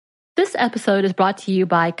This episode is brought to you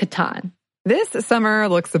by Catan. This summer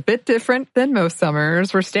looks a bit different than most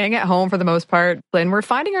summers. We're staying at home for the most part, and we're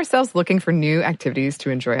finding ourselves looking for new activities to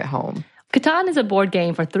enjoy at home. Catan is a board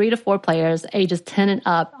game for 3 to 4 players, ages 10 and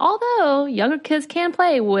up, although younger kids can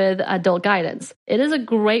play with adult guidance. It is a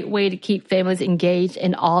great way to keep families engaged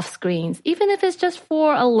and off screens, even if it's just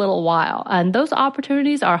for a little while. And those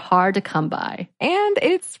opportunities are hard to come by. And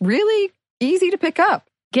it's really easy to pick up.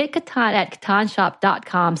 Get Catan at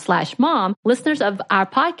catanshop.com/mom. Listeners of our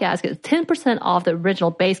podcast get 10% off the original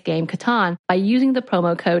base game Catan by using the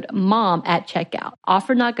promo code MOM at checkout.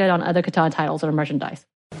 Offer not good on other Catan titles or merchandise.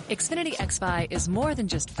 Xfinity XFi is more than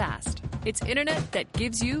just fast. It's internet that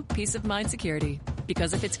gives you peace of mind security.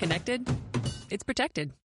 Because if it's connected, it's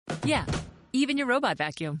protected. Yeah, even your robot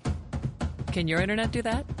vacuum. Can your internet do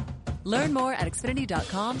that? Learn more at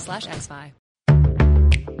xfinity.com/XFi.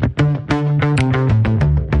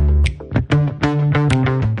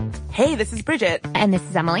 Hey, this is Bridget. And this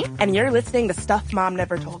is Emily. And you're listening to Stuff Mom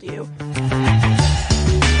Never Told You.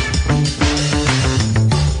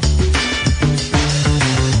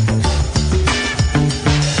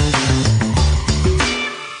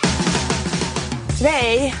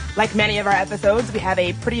 Today, like many of our episodes, we have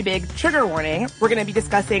a pretty big trigger warning. We're going to be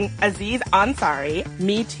discussing Aziz Ansari,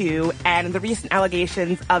 Me Too, and the recent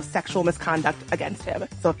allegations of sexual misconduct against him.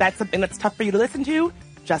 So if that's something that's tough for you to listen to,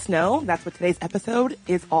 just know that's what today's episode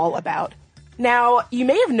is all about. Now, you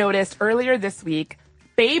may have noticed earlier this week,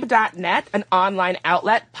 Babe.net, an online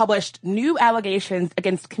outlet, published new allegations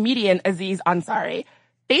against comedian Aziz Ansari,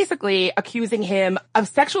 basically accusing him of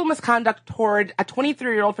sexual misconduct toward a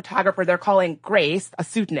 23-year-old photographer they're calling Grace, a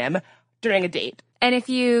pseudonym, during a date. And if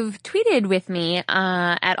you've tweeted with me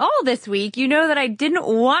at all this week, you know that I didn't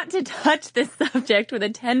want to touch this subject with a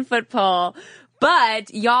 10-foot pole,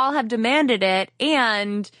 but y'all have demanded it,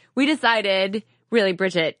 and we decided, really,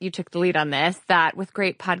 Bridget, you took the lead on this, that with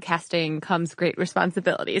great podcasting comes great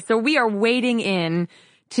responsibility. So we are wading in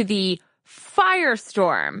to the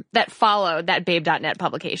firestorm that followed that Babe.net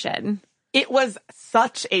publication. It was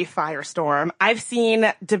such a firestorm. I've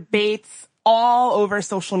seen debates all over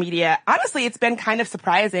social media. Honestly, it's been kind of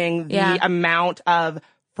surprising the amount of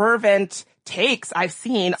fervent takes I've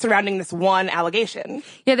seen surrounding this one allegation.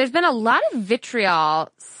 Yeah, there's been a lot of vitriol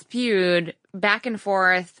spewed back and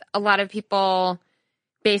forth. A lot of people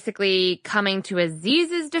basically coming to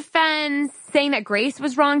Aziz's defense, saying that Grace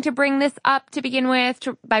was wrong to bring this up to begin with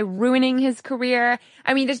by ruining his career.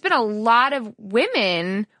 I mean, there's been a lot of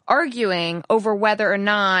women arguing over whether or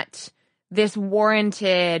not this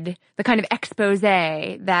warranted the kind of expose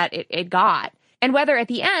that it got. And whether at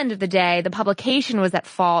the end of the day, the publication was at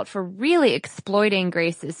fault for really exploiting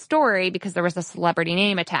Grace's story because there was a celebrity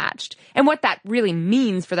name attached, and what that really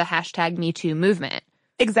means for the hashtag #MeToo movement.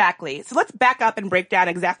 Exactly. So let's back up and break down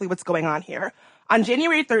exactly what's going on here. On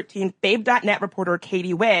January 13th, Babe.net reporter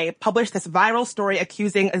Katie Way published this viral story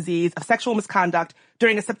accusing Aziz of sexual misconduct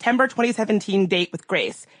during a September 2017 date with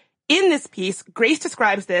Grace. In this piece, Grace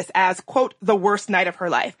describes this as, quote, the worst night of her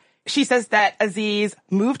life. She says that Aziz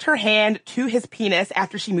moved her hand to his penis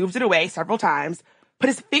after she moved it away several times, put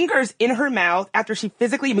his fingers in her mouth after she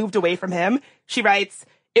physically moved away from him. She writes,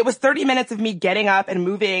 it was 30 minutes of me getting up and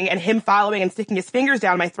moving and him following and sticking his fingers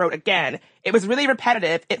down my throat again. It was really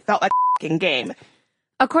repetitive. It felt like a f***ing game.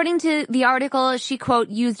 According to the article, she, quote,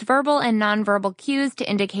 used verbal and nonverbal cues to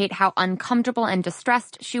indicate how uncomfortable and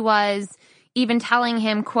distressed she was, even telling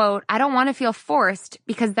him, quote, I don't want to feel forced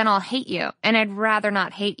because then I'll hate you, and I'd rather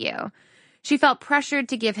not hate you. She felt pressured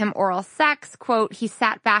to give him oral sex. Quote, he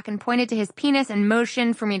sat back and pointed to his penis and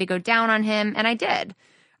motioned for me to go down on him, and I did.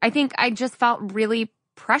 I think I just felt really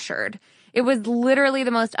pressured. It was literally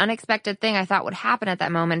the most unexpected thing I thought would happen at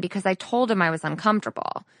that moment because I told him I was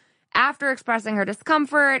uncomfortable. After expressing her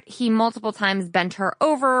discomfort, he multiple times bent her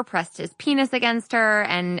over, pressed his penis against her,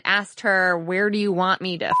 and asked her, where do you want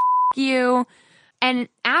me to f*** you? And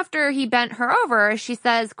after he bent her over, she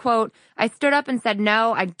says, quote, I stood up and said,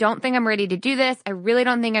 no, I don't think I'm ready to do this. I really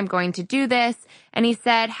don't think I'm going to do this. And he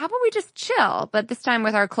said, how about we just chill, but this time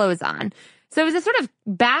with our clothes on? So it was a sort of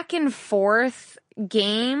back and forth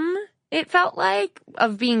game, it felt like,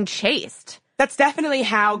 of being chased. That's definitely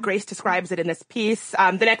how Grace describes it in this piece.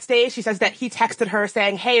 The next day, she says that he texted her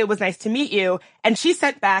saying, hey, it was nice to meet you. And she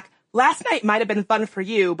sent back, last night might have been fun for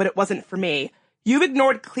you, but it wasn't for me. You've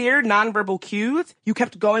ignored clear nonverbal cues. You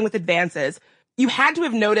kept going with advances. You had to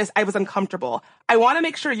have noticed I was uncomfortable. I want to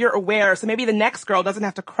make sure you're aware so maybe the next girl doesn't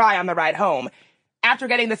have to cry on the ride home. After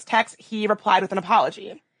getting this text, he replied with an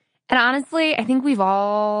apology. And honestly, I think we've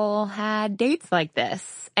all had dates like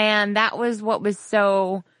this. And that was what was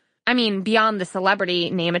so I mean, beyond the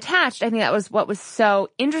celebrity name attached, I think that was what was so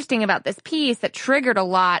interesting about this piece that triggered a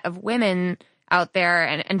lot of women out there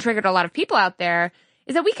and triggered a lot of people out there,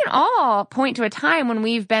 is that we can all point to a time when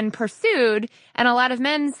we've been pursued, and a lot of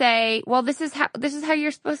men say, well, this is how you're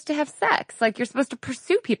supposed to have sex. Like, you're supposed to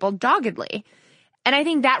pursue people doggedly. And I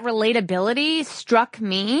think that relatability struck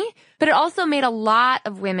me, but it also made a lot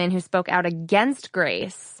of women who spoke out against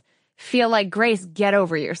Grace feel like, Grace, get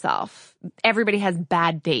over yourself. Everybody has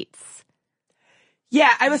bad dates.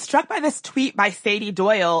 Yeah, I was struck by this tweet by Sadie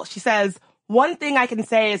Doyle. She says, one thing I can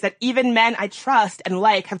say is that even men I trust and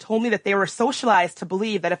like have told me that they were socialized to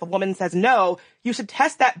believe that if a woman says no, you should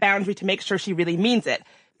test that boundary to make sure she really means it.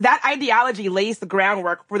 That ideology lays the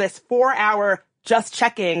groundwork for this 4-hour just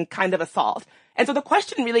checking kind of assault. And so the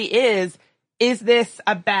question really is this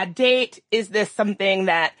a bad date? Is this something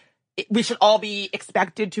that we should all be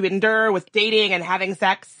expected to endure with dating and having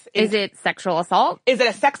sex? Is it sexual assault? Is it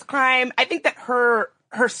a sex crime? I think that her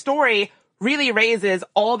story really raises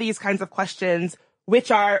all these kinds of questions, which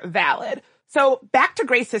are valid. So back to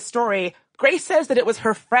Grace's story, Grace says that it was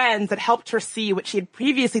her friends that helped her see what she had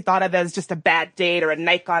previously thought of as just a bad date or a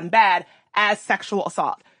night gone bad as sexual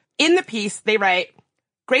assault. In the piece, they write,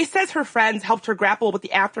 Grace says her friends helped her grapple with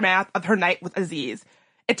the aftermath of her night with Aziz.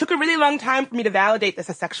 It took a really long time for me to validate this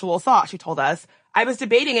as sexual assault, she told us. I was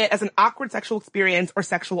debating it as an awkward sexual experience or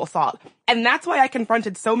sexual assault. And that's why I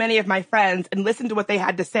confronted so many of my friends and listened to what they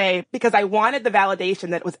had to say, because I wanted the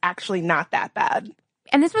validation that it was actually not that bad.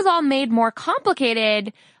 And this was all made more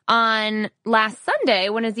complicated on last Sunday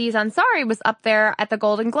when Aziz Ansari was up there at the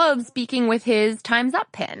Golden Globes speaking with his Time's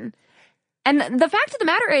Up pin. And the fact of the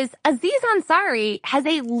matter is, Aziz Ansari has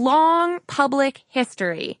a long public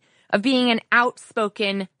history of being an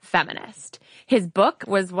outspoken feminist. His book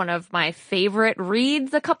was one of my favorite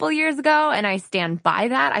reads a couple years ago, and I stand by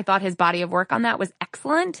that. I thought his body of work on that was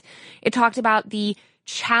excellent. It talked about the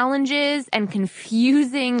challenges and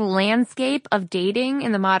confusing landscape of dating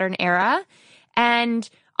in the modern era. And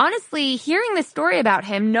honestly, hearing this story about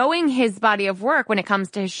him, knowing his body of work when it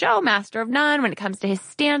comes to his show, Master of None, when it comes to his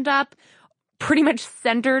stand-up, pretty much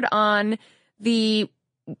centered on the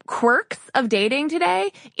quirks of dating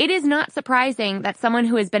today, it is not surprising that someone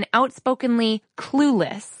who has been outspokenly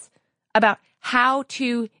clueless about how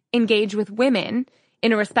to engage with women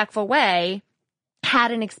in a respectful way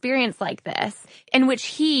had an experience like this, in which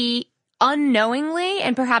he unknowingly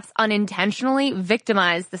and perhaps unintentionally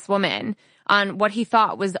victimized this woman on what he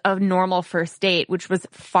thought was a normal first date, which was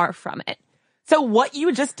far from it. So what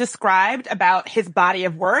you just described about his body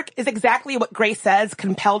of work is exactly what Grace says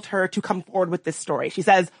compelled her to come forward with this story. She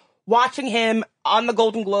says, watching him on the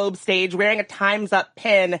Golden Globe stage, wearing a Time's Up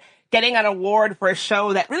pin, getting an award for a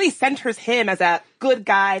show that really centers him as a good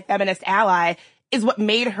guy, feminist ally, is what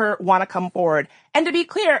made her want to come forward. And to be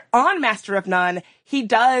clear, on Master of None, he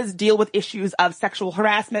does deal with issues of sexual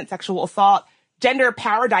harassment, sexual assault, gender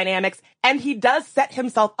power dynamics, and he does set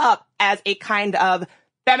himself up as a kind of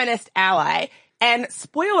feminist ally. And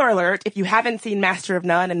spoiler alert, if you haven't seen Master of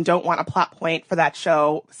None and don't want a plot point for that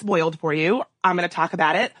show spoiled for you, I'm going to talk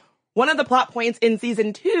about it. One of the plot points in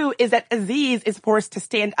season 2 is that Aziz is forced to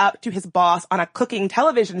stand up to his boss on a cooking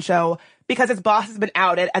television show because his boss has been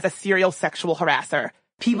outed as a serial sexual harasser.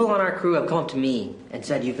 People on our crew have come up to me and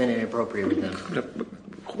said you've been inappropriate with them.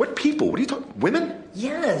 What people? What are you talking? Women?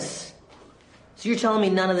 Yes. So you're telling me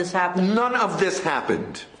none of this happened? None of this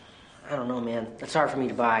happened. I don't know, man. That's hard for me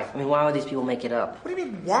to buy. I mean, why would these people make it up? What do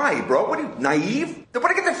you mean, why, bro? What are you, naive? They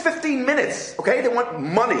want to get their 15 minutes, okay? They want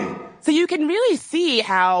money. So you can really see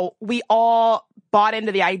how we all bought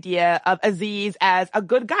into the idea of Aziz as a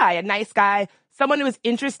good guy, a nice guy, someone who is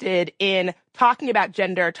interested in talking about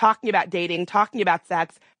gender, talking about dating, talking about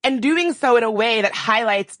sex, and doing so in a way that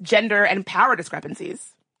highlights gender and power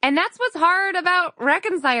discrepancies. And that's what's hard about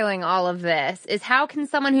reconciling all of this, is how can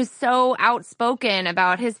someone who's so outspoken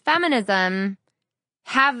about his feminism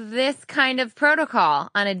have this kind of protocol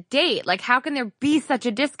on a date? Like, how can there be such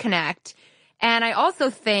a disconnect? And I also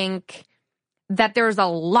think that there's a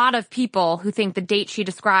lot of people who think the date she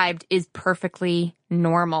described is perfectly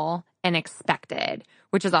normal and expected,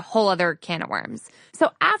 which is a whole other can of worms. So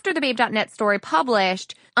after the Babe.net story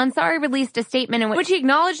published, Ansari released a statement in which he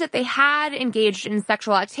acknowledged that they had engaged in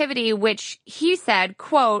sexual activity, which he said,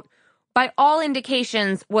 quote, by all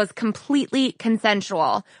indications was completely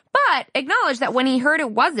consensual, but acknowledged that when he heard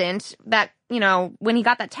it wasn't, that, you know, when he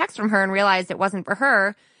got that text from her and realized it wasn't for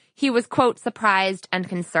her, he was, quote, surprised and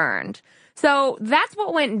concerned. So that's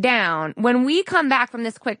what went down. When we come back from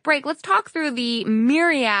this quick break, let's talk through the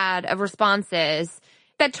myriad of responses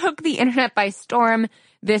that took the internet by storm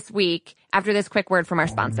this week after this quick word from our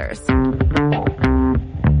sponsors.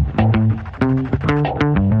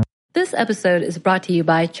 This episode is brought to you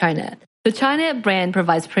by Chinet. The Chinet brand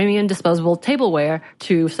provides premium disposable tableware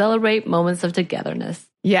to celebrate moments of togetherness.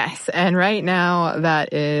 Yes, and right now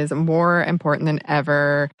that is more important than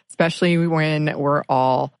ever, especially when we're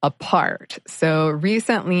all apart. So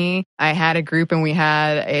recently I had a group and we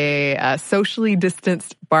had a socially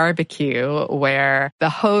distanced barbecue where the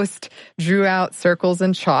host drew out circles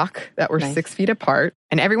and chalk that were 6 feet apart.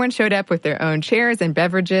 And everyone showed up with their own chairs and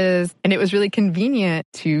beverages. And it was really convenient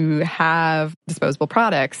to have disposable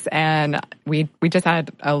products. And we just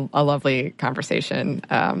had a lovely conversation.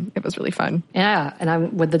 It was really fun. Yeah.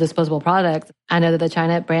 And with the disposable products, I know that the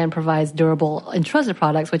Chinet brand provides durable and trusted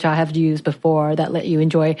products, which I have used before, that let you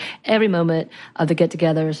enjoy every moment of the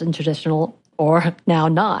get-togethers and traditional or now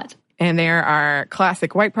not. And there are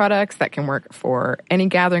classic white products that can work for any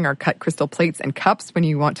gathering, or cut crystal plates and cups when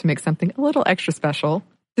you want to make something a little extra special.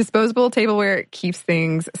 Disposable tableware keeps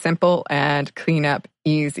things simple and cleanup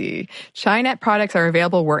easy. Chinet products are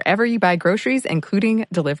available wherever you buy groceries, including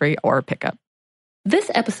delivery or pickup. This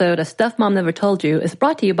episode of Stuff Mom Never Told You is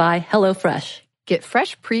brought to you by HelloFresh. Get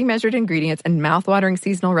fresh, pre-measured ingredients and mouth-watering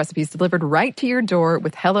seasonal recipes delivered right to your door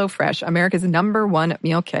with HelloFresh, America's #1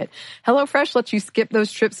 meal kit. HelloFresh lets you skip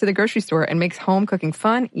those trips to the grocery store and makes home cooking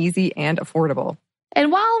fun, easy, and affordable. And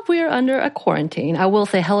while we're under a quarantine, I will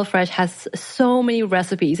say HelloFresh has so many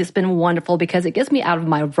recipes. It's been wonderful because it gets me out of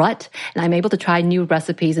my rut and I'm able to try new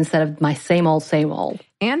recipes instead of my same old, same old.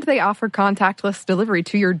 And they offer contactless delivery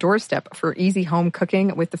to your doorstep for easy home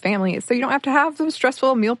cooking with the family, so you don't have to have those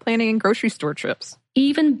stressful meal planning and grocery store trips.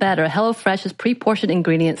 Even better, HelloFresh's pre-portioned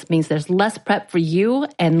ingredients means there's less prep for you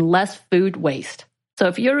and less food waste. So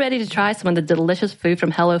if you're ready to try some of the delicious food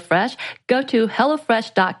from HelloFresh, go to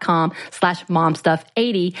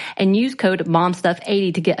HelloFresh.com/momstuff80 and use code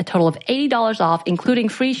MOMSTUFF80 to get a total of $80 off, including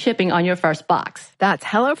free shipping on your first box. That's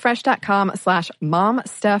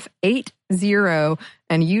HelloFresh.com/momstuff80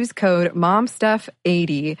 and use code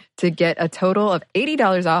MOMSTUFF80 to get a total of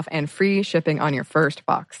 $80 off and free shipping on your first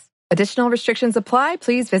box. Additional restrictions apply.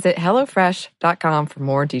 Please visit HelloFresh.com for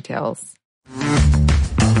more details.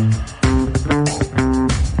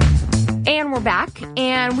 And we're back,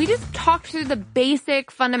 and we just talked through the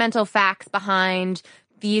basic fundamental facts behind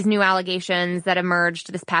these new allegations that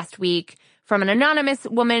emerged this past week from an anonymous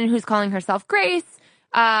woman who's calling herself Grace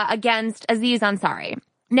against Aziz Ansari.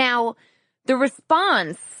 Now, the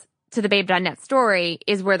response to the Babe.net story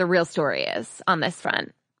is where the real story is on this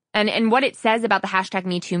front. And what it says about the hashtag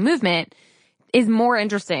 #MeToo movement is more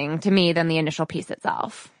interesting to me than the initial piece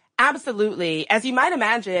itself. Absolutely. As you might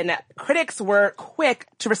imagine, critics were quick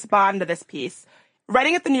to respond to this piece.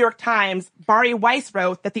 Writing at the New York Times, Bari Weiss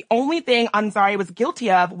wrote that the only thing Ansari was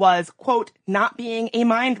guilty of was, quote, not being a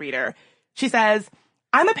mind reader. She says,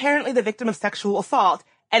 I'm apparently the victim of sexual assault,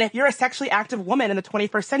 and if you're a sexually active woman in the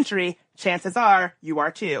 21st century, chances are you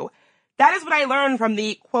are too. That is what I learned from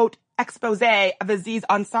the, quote, expose of Aziz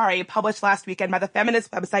Ansari published last weekend by the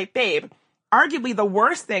feminist website Babe. Arguably the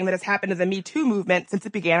worst thing that has happened to the Me Too movement since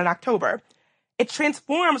it began in October. It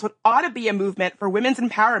transforms what ought to be a movement for women's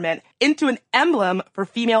empowerment into an emblem for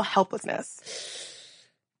female helplessness.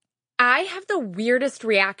 I have the weirdest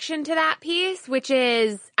reaction to that piece, which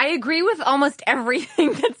is I agree with almost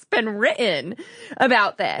everything that's been written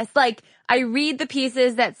about this. Like, I read the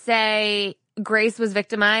pieces that say Grace was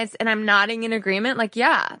victimized, and I'm nodding in agreement. Like,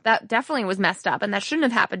 yeah, that definitely was messed up, and that shouldn't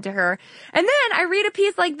have happened to her. And then I read a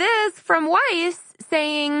piece like this from Weiss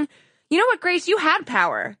saying, you know what, Grace, you had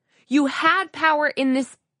power. You had power in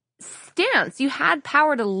this stance. You had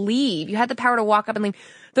power to leave. You had the power to walk up and leave.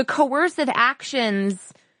 The coercive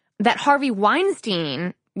actions that Harvey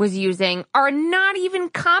Weinstein was using are not even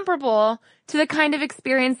comparable to the kind of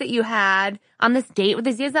experience that you had on this date with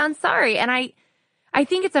Aziz Ansari. And I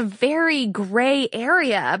think it's a very gray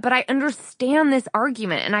area, but I understand this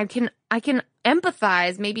argument, and I can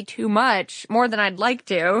empathize maybe too much, more than I'd like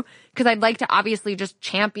to, because I'd like to obviously just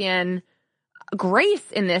champion Grace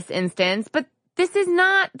in this instance, but this is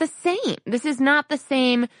not the same. This is not the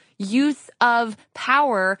same use of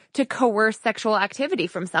power to coerce sexual activity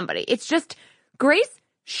from somebody. It's just Grace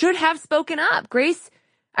should have spoken up. Grace,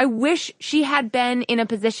 I wish she had been in a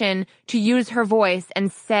position to use her voice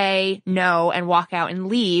and say no and walk out and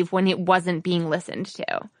leave when it wasn't being listened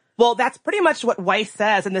to. Well, that's pretty much what Weiss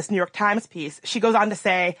says in this New York Times piece. She goes on to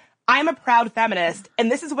say, I'm a proud feminist, and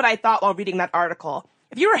this is what I thought while reading that article.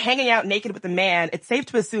 If you were hanging out naked with a man, it's safe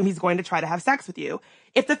to assume he's going to try to have sex with you.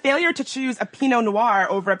 If the failure to choose a Pinot Noir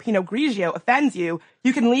over a Pinot Grigio offends you,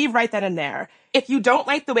 you can leave right then and there. If you don't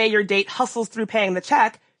like the way your date hustles through paying the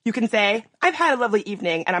check, you can say, I've had a lovely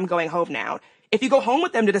evening and I'm going home now. If you go home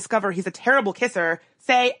with them to discover he's a terrible kisser,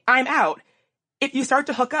 say, I'm out. If you start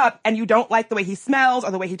to hook up and you don't like the way he smells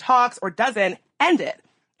or the way he talks or doesn't, end it.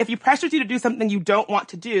 If he pressures you to do something you don't want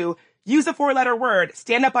to do, use a 4-letter word,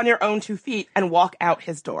 stand up on your own 2 feet, and walk out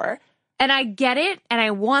his door. And I get it, and I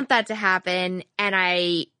want that to happen, and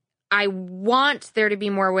I want there to be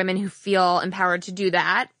more women who feel empowered to do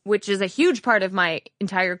that, which is a huge part of my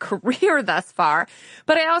entire career thus far.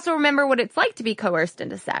 But I also remember what it's like to be coerced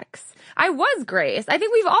into sex. I was Grace. I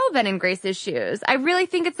think we've all been in Grace's shoes. I really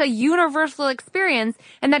think it's a universal experience,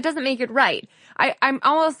 and that doesn't make it right. I'm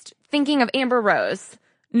almost thinking of Amber Rose,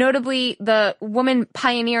 notably the woman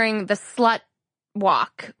pioneering the slut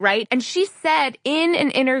walk, right? And she said in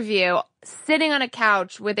an interview, sitting on a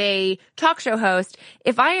couch with a talk show host,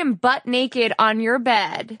 if I am butt naked on your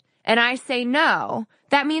bed and I say no,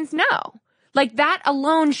 that means no. Like, that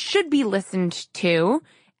alone should be listened to,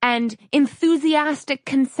 and enthusiastic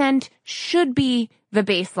consent should be the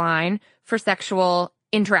baseline for sexual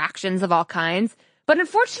interactions of all kinds. But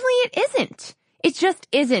unfortunately, it isn't. It just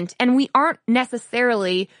isn't. And we aren't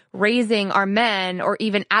necessarily raising our men or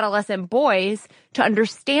even adolescent boys to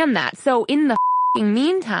understand that. So in the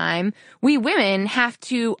meantime, we women have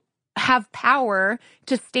to have power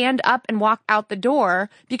to stand up and walk out the door,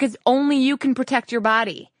 because only you can protect your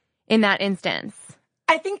body in that instance.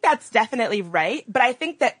 I think that's definitely right. But I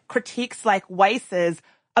think that critiques like Weiss's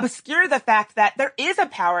obscure the fact that there is a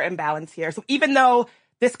power imbalance here. So even though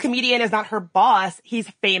this comedian is not her boss, he's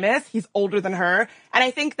famous, he's older than her. And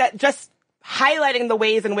I think that just highlighting the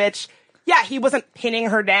ways in which, yeah, he wasn't pinning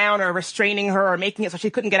her down or restraining her or making it so she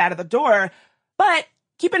couldn't get out of the door. But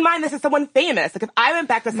keep in mind, this is someone famous. Like, if I went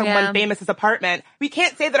back to someone famous's apartment, we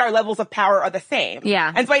can't say that our levels of power are the same.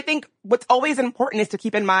 Yeah. And so I think what's always important is to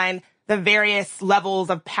keep in mind the various levels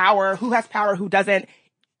of power, who has power, who doesn't.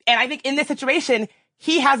 And I think in this situation,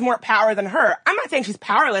 he has more power than her. I'm not saying she's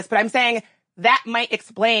powerless, but I'm saying that might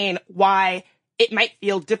explain why it might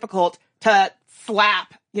feel difficult to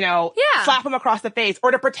slap him across the face,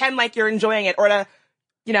 or to pretend like you're enjoying it, or to,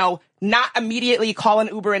 not immediately call an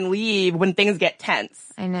Uber and leave when things get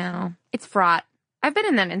tense. I know. It's fraught. I've been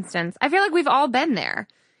in that instance. I feel like we've all been there.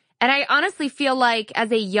 And I honestly feel like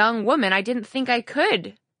as a young woman, I didn't think I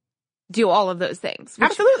could do all of those things.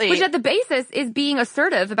 Absolutely. Which at the basis is being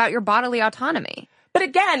assertive about your bodily autonomy. But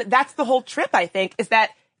again, that's the whole trip, I think, is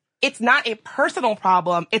that it's not a personal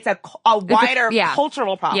problem. It's a wider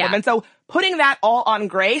cultural problem. Yeah. And so putting that all on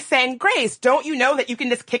Grace, saying, Grace, don't you know that you can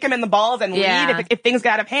just kick him in the balls and leave if things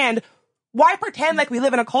get out of hand? Why pretend like we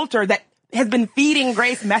live in a culture that has been feeding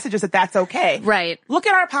Grace messages that that's okay? Right. Look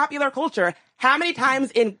at our popular culture. How many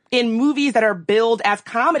times in movies that are billed as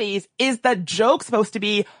comedies is the joke supposed to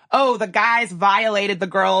be, oh, the guys violated the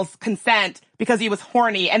girl's consent because he was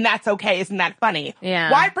horny, and that's okay. Isn't that funny?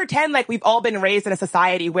 Yeah. Why pretend like we've all been raised in a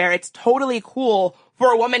society where it's totally cool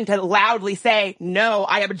for a woman to loudly say, no,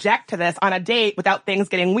 I object to this on a date without things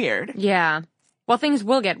getting weird? Yeah. Well, things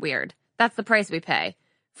will get weird. That's the price we pay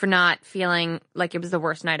for not feeling like it was the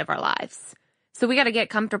worst night of our lives. So we got to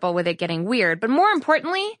get comfortable with it getting weird. But more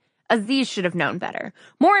importantly, Aziz should have known better.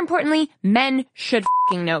 More importantly, men should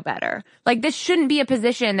f***ing know better. Like, this shouldn't be a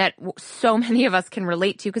position that so many of us can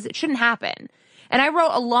relate to, because it shouldn't happen. And I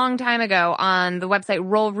wrote a long time ago on the website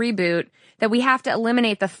Roll Reboot that we have to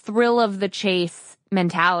eliminate the thrill of the chase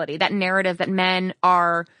mentality, that narrative that men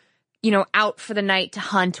are, out for the night to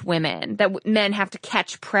hunt women, that men have to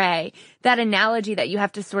catch prey, that analogy that you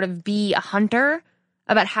have to sort of be a hunter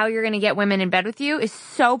about how you're going to get women in bed with you is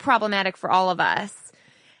so problematic for all of us.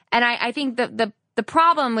 And I think the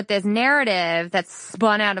problem with this narrative that's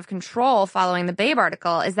spun out of control following the Babe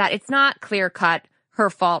article is that it's not clear-cut her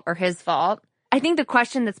fault or his fault. I think the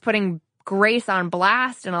question that's putting Grace on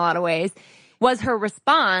blast in a lot of ways was her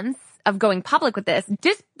response of going public with this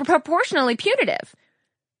disproportionately punitive.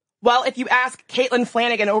 Well, if you ask Caitlin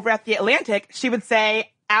Flanagan over at The Atlantic, she would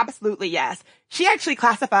say absolutely yes. She actually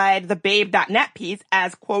classified the Babe.net piece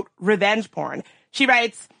as, quote, revenge porn. She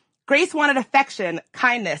writes, Grace wanted affection,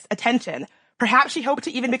 kindness, attention. Perhaps she hoped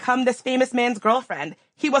to even become this famous man's girlfriend.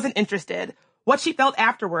 He wasn't interested. What she felt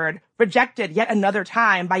afterward, rejected yet another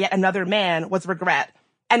time by yet another man, was regret.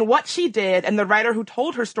 And what she did, and the writer who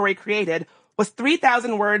told her story created, was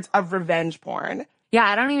 3,000 words of revenge porn. Yeah,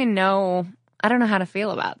 I don't know how to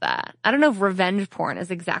feel about that. I don't know if revenge porn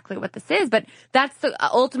is exactly what this is, but that's the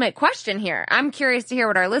ultimate question here. I'm curious to hear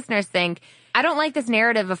what our listeners think. I don't like this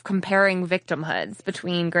narrative of comparing victimhoods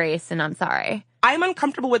between Grace and Ansari. I'm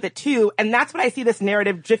uncomfortable with it too, and that's what I see this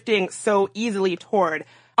narrative drifting so easily toward.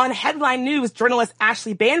 On Headline News, journalist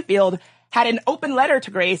Ashley Banfield had an open letter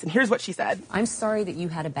to Grace, and here's what she said. I'm sorry that you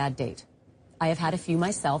had a bad date. I have had a few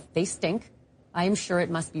myself. They stink. I am sure it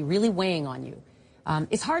must be really weighing on you.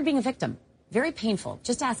 It's hard being a victim. Very painful.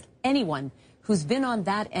 Just ask anyone who's been on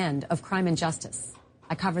that end of crime and justice.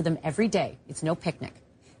 I cover them every day. It's no picnic.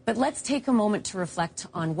 But let's take a moment to reflect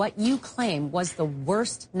on what you claim was the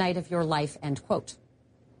worst night of your life, end quote.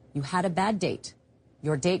 You had a bad date.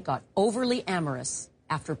 Your date got overly amorous.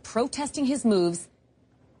 After protesting his moves,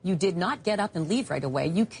 you did not get up and leave right away.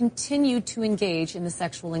 You continued to engage in the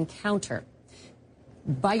sexual encounter.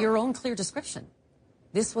 By your own clear description,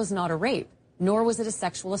 this was not a rape, nor was it a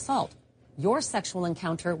sexual assault. Your sexual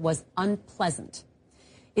encounter was unpleasant.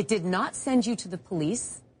 It did not send you to the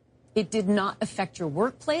police. It did not affect your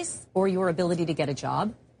workplace or your ability to get a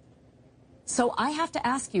job. So I have to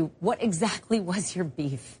ask you, what exactly was your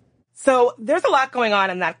beef? So there's a lot going on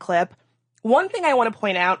in that clip. One thing I want to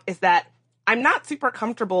point out is that I'm not super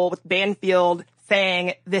comfortable with Banfield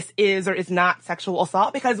saying this is or is not sexual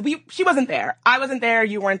assault because she wasn't there. I wasn't there.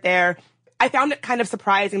 You weren't there. I found it kind of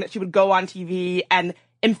surprising that she would go on TV and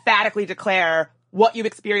emphatically declare what you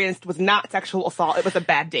experienced was not sexual assault. It was a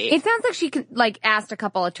bad date. It sounds like she asked a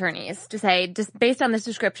couple attorneys to say, just based on this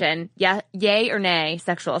description, yeah, yay or nay,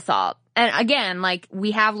 sexual assault. And again,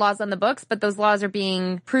 we have laws on the books, but those laws are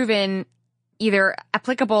being proven either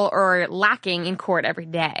applicable or lacking in court every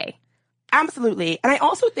day. Absolutely. And I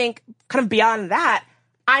also think, kind of beyond that,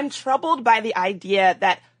 I'm troubled by the idea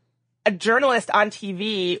that a journalist on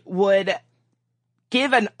TV would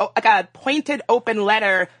give a pointed open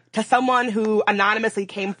letter to someone who anonymously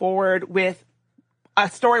came forward with a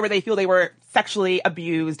story where they feel they were sexually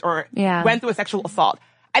abused or went through a sexual assault.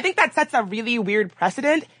 I think that sets a really weird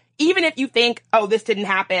precedent. Even if you think, oh, this didn't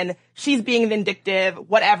happen, she's being vindictive,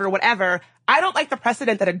 whatever. I don't like the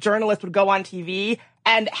precedent that a journalist would go on TV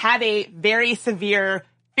and have a very severe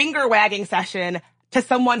finger-wagging session to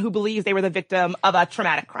someone who believes they were the victim of a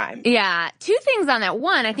traumatic crime. Yeah. Two things on that.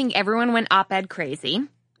 One, I think everyone went op-ed crazy.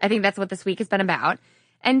 I think that's what this week has been about.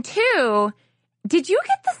 And two, did you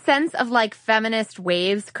get the sense of feminist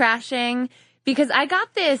waves crashing? Because I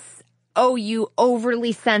got this, oh, you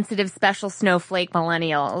overly sensitive special snowflake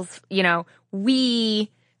millennials. We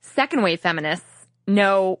second wave feminists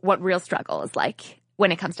know what real struggle is like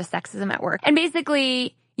when it comes to sexism at work. And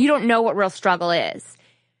basically, you don't know what real struggle is.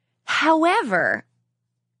 However,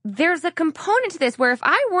 there's a component to this where if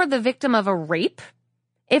I were the victim of a rape,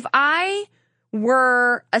 if I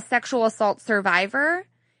were a sexual assault survivor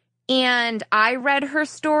and I read her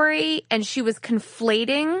story and she was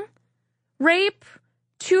conflating rape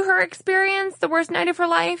to her experience, the worst night of her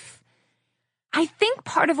life, I think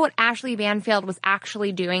part of what Ashley Banfield was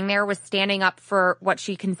actually doing there was standing up for what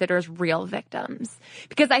she considers real victims.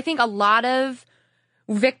 Because I think a lot of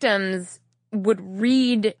victims would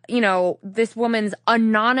read, this woman's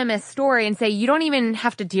anonymous story and say, you don't even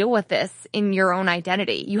have to deal with this in your own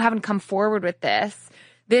identity. You haven't come forward with this.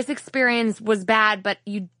 This experience was bad, but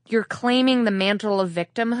you're claiming the mantle of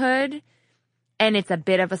victimhood, and it's a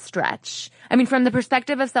bit of a stretch. I mean, from the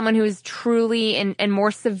perspective of someone who is truly and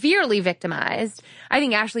more severely victimized, I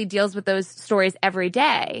think Ashley deals with those stories every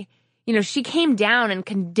day. She came down and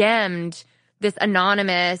condemned this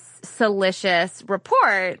anonymous, salacious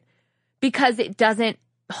report because it doesn't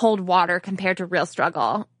hold water compared to real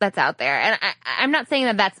struggle that's out there. And I'm not saying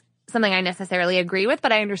that that's something I necessarily agree with,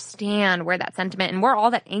 but I understand where that sentiment and where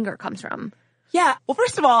all that anger comes from. Yeah. Well,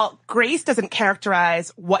 first of all, Grace doesn't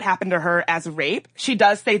characterize what happened to her as rape. She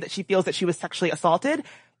does say that she feels that she was sexually assaulted.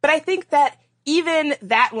 But I think that even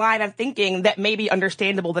that line of thinking that may be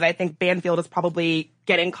understandable that I think Banfield is probably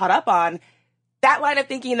getting caught up on, that line of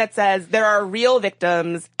thinking that says there are real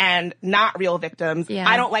victims and not real victims,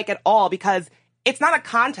 I don't like at all because it's not a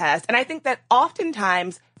contest. And I think that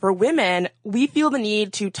oftentimes for women, we feel the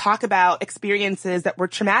need to talk about experiences that were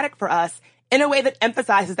traumatic for us in a way that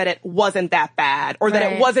emphasizes that it wasn't that bad or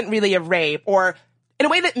that it wasn't really a rape or in a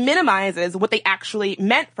way that minimizes what they actually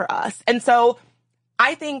meant for us. And so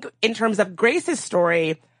I think in terms of Grace's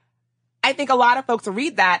story, I think a lot of folks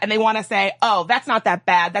read that and they want to say, oh, that's not that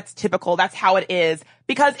bad. That's typical. That's how it is.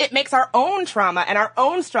 Because it makes our own trauma and our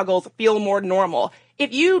own struggles feel more normal.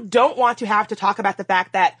 If you don't want to have to talk about the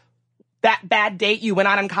fact that that bad date you went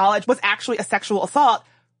on in college was actually a sexual assault,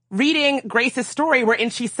 reading Grace's story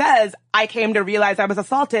wherein she says, I came to realize I was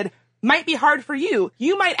assaulted, might be hard for you.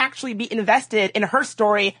 You might actually be invested in her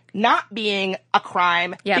story not being a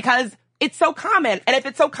crime because it's so common. And if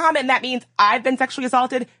it's so common, that means I've been sexually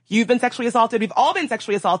assaulted, you've been sexually assaulted, we've all been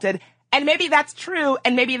sexually assaulted. And maybe that's true,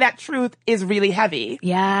 and maybe that truth is really heavy.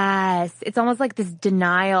 Yes. It's almost like this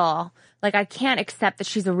denial. I can't accept that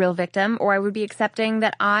she's a real victim, or I would be accepting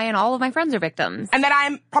that I and all of my friends are victims. And that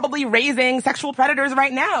I'm probably raising sexual predators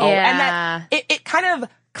right now. Yeah. And that it kind of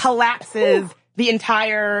collapses the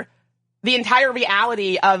entire the entire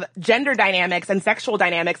reality of gender dynamics and sexual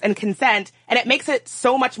dynamics and consent, and it makes it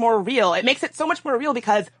so much more real. It makes it so much more real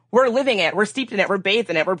because we're living it, we're steeped in it, we're bathed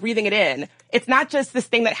in it, we're breathing it in. It's not just this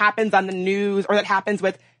thing that happens on the news or that happens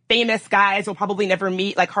with famous guys we'll probably never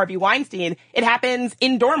meet like Harvey Weinstein. It happens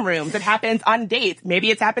in dorm rooms. It happens on dates.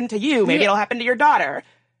 Maybe it's happened to you. Maybe it'll happen to your daughter.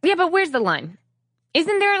 Yeah, but where's the line?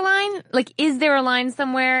 Isn't there a line? Like, is there a line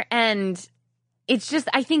somewhere? And it's just,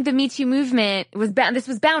 I think the Me Too movement this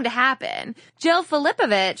was bound to happen. Jill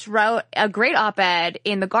Filipovich wrote a great op-ed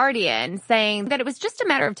in The Guardian saying that it was just a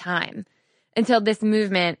matter of time until this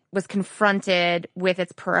movement was confronted with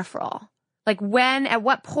its peripheral. Like, at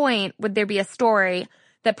what point would there be a story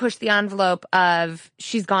that pushed the envelope of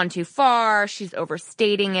she's gone too far, she's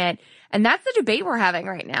overstating it? And that's the debate we're having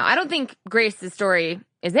right now. I don't think Grace's story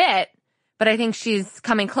is it, but I think she's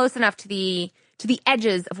coming close enough to the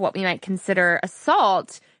edges of what we might consider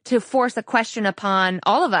assault to force a question upon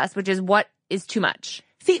all of us, which is what is too much.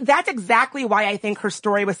 See, that's exactly why I think her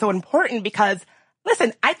story was so important because,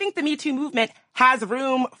 listen, I think the Me Too movement has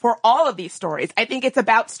room for all of these stories. I think it's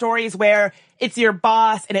about stories where it's your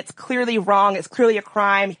boss and it's clearly wrong, it's clearly a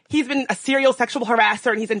crime. He's been a serial sexual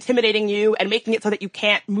harasser and he's intimidating you and making it so that you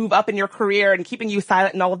can't move up in your career and keeping you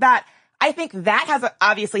silent and all of that. I think that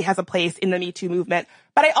obviously has a place in the Me Too movement.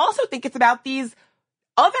 But I also think it's about these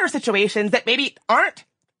other situations that maybe aren't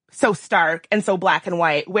so stark and so black and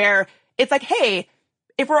white, where it's like, hey,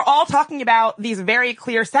 if we're all talking about these very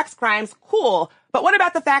clear sex crimes, cool. But what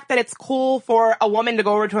about the fact that it's cool for a woman to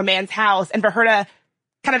go over to a man's house and for her to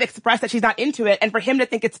kind of express that she's not into it and for him to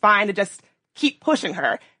think it's fine to just keep pushing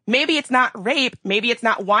her? Maybe it's not rape, maybe it's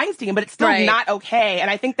not Weinstein, but it's still not okay. And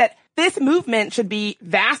I think that this movement should be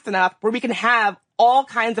vast enough where we can have all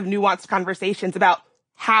kinds of nuanced conversations about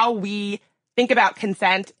how we think about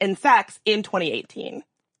consent and sex in 2018.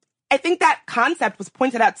 I think that concept was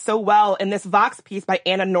pointed out so well in this Vox piece by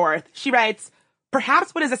Anna North. She writes,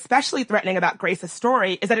 "Perhaps what is especially threatening about Grace's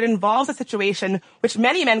story is that it involves a situation which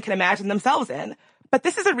many men can imagine themselves in. But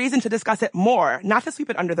this is a reason to discuss it more, not to sweep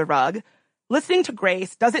it under the rug. Listening to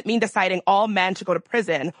Grace doesn't mean deciding all men should go to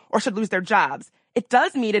prison or should lose their jobs. It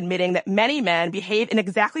does mean admitting that many men behave in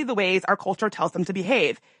exactly the ways our culture tells them to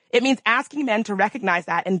behave. It means asking men to recognize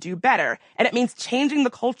that and do better. And it means changing the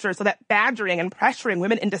culture so that badgering and pressuring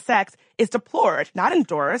women into sex is deplored, not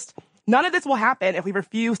endorsed. None of this will happen if we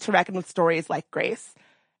refuse to reckon with stories like Grace."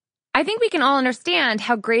 I think we can all understand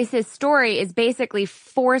how Grace's story is basically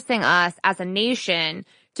forcing us as a nation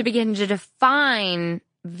to begin to define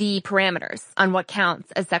the parameters on what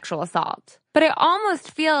counts as sexual assault. But I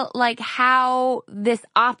almost feel like how this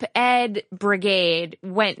op-ed brigade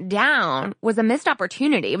went down was a missed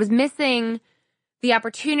opportunity. It was missing the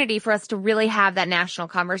opportunity for us to really have that national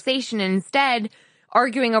conversation, and instead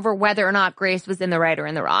arguing over whether or not Grace was in the right or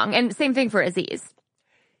in the wrong. And same thing for Aziz.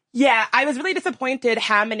 Yeah, I was really disappointed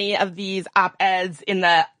how many of these op-eds in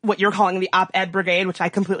what you're calling the op-ed brigade, which I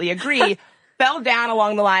completely agree, fell down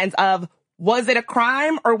along the lines of, was it a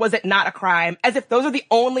crime or was it not a crime? As if those are the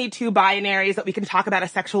only two binaries that we can talk about a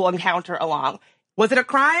sexual encounter along. Was it a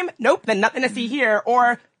crime? Nope, then nothing to see here.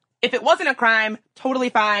 Or if it wasn't a crime, totally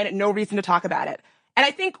fine, no reason to talk about it. And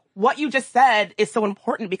I think what you just said is so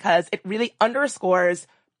important because it really underscores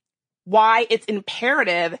why it's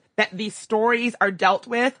imperative that these stories are dealt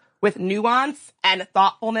with nuance and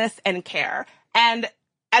thoughtfulness and care. And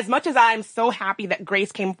as much as I'm so happy that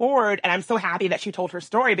Grace came forward and I'm so happy that she told her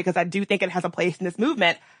story because I do think it has a place in this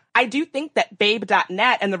movement, I do think that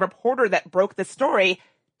Babe.net and the reporter that broke this story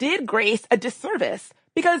did Grace a disservice.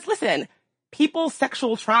 Because listen, people's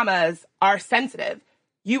sexual traumas are sensitive.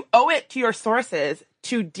 You owe it to your sources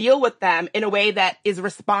to deal with them in a way that is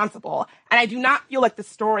responsible. And I do not feel like the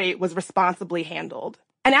story was responsibly handled.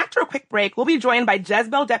 And after a quick break, we'll be joined by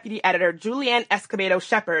Jezebel deputy editor Julianne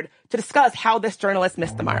Escobedo-Shepherd to discuss how this journalist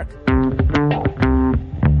missed the mark.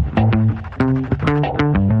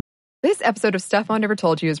 This episode of Stuff I Never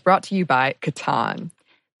Told You is brought to you by Catan.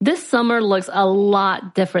 This summer looks a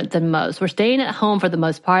lot different than most. We're staying at home for the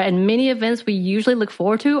most part, and many events we usually look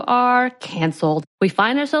forward to are canceled. We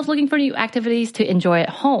find ourselves looking for new activities to enjoy at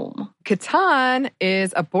home. Catan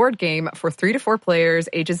is a board game for 3 to 4 players,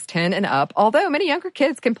 ages 10 and up. Although many younger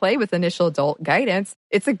kids can play with initial adult guidance,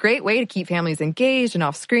 it's a great way to keep families engaged and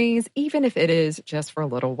off screens, even if it is just for a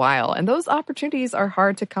little while. And those opportunities are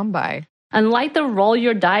hard to come by. Unlike the roll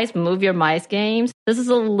your dice, move your mice games, this is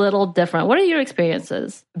a little different. What are your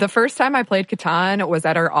experiences? The first time I played Catan was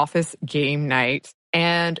at our office game night.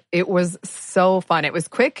 And it was so fun. It was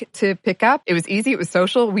quick to pick up. It was easy. It was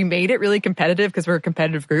social. We made it really competitive because we're a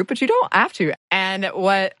competitive group, but you don't have to. And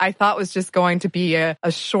what I thought was just going to be a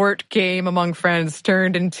short game among friends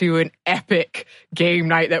turned into an epic game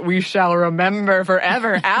night that we shall remember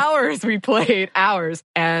forever. Hours we played, hours.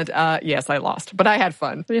 And yes, I lost, but I had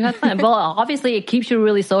fun. You had fun. Well, obviously it keeps you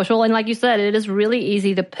really social. And like you said, it is really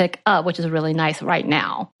easy to pick up, which is really nice right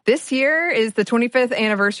now. This year is the 25th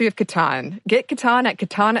anniversary of Catan. Get Catan at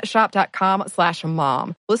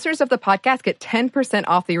catanshop.com/mom. Listeners of the podcast get 10%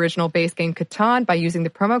 off the original base game Catan by using the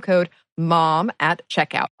promo code MOM at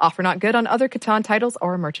checkout. Offer not good on other Catan titles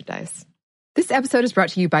or merchandise. This episode is brought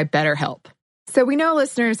to you by BetterHelp. So we know,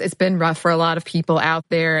 listeners, it's been rough for a lot of people out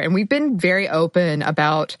there, and we've been very open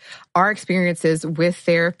about our experiences with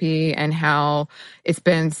therapy and how it's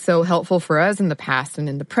been so helpful for us in the past and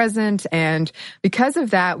in the present. And because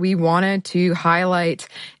of that, we wanted to highlight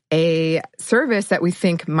a service that we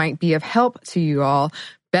think might be of help to you all,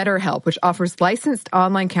 BetterHelp, which offers licensed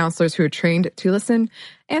online counselors who are trained to listen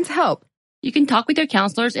and to help. You can talk with your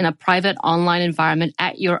counselors in a private online environment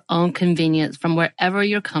at your own convenience from wherever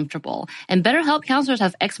you're comfortable. And BetterHelp counselors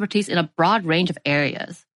have expertise in a broad range of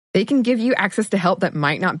areas. They can give you access to help that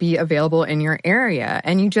might not be available in your area.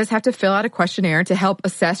 And you just have to fill out a questionnaire to help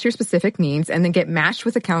assess your specific needs and then get matched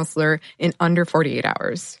with a counselor in under 48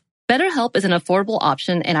 hours. BetterHelp is an affordable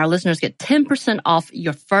option, and our listeners get 10% off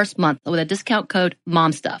your first month with a discount code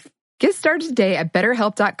MOMSTUFF. Get started today at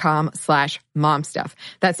betterhelp.com/momstuff.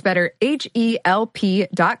 That's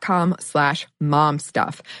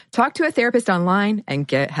BetterHelp.com/momstuff. Talk to a therapist online and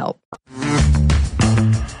get help.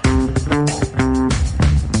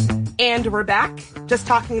 And we're back, just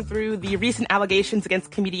talking through the recent allegations against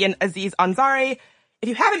comedian Aziz Ansari. If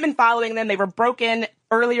you haven't been following them, they were broken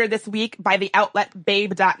earlier this week by the outlet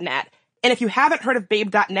Babe.net. And if you haven't heard of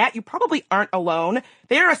Babe.net, you probably aren't alone.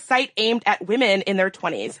 They are a site aimed at women in their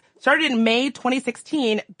 20s. Started in May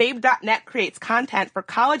 2016, Babe.net creates content for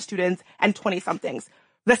college students and 20-somethings.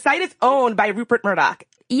 The site is owned by Rupert Murdoch.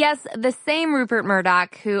 Yes, the same Rupert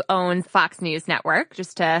Murdoch who owns Fox News Network,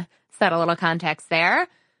 just to set a little context there.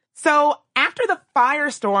 So after the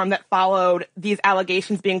firestorm that followed these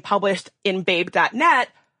allegations being published in Babe.net,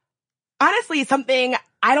 honestly, something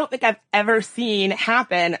I don't think I've ever seen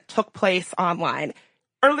happen took place online.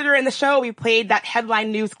 Earlier in the show, we played that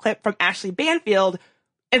headline news clip from Ashley Banfield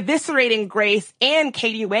eviscerating Grace and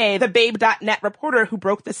Katie Way, the Babe.net reporter who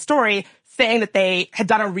broke this story, saying that they had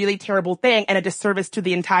done a really terrible thing and a disservice to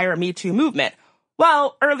the entire Me Too movement.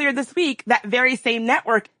 Well, earlier this week, that very same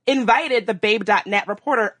network invited the Babe.net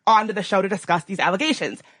reporter onto the show to discuss these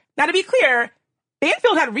allegations. Now, to be clear,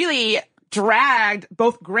 Banfield had really dragged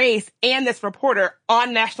both Grace and this reporter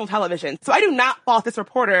on national television. So I do not fault this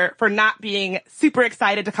reporter for not being super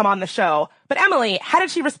excited to come on the show. But Emily, how did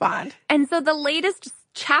she respond? And so the latest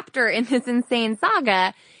chapter in this insane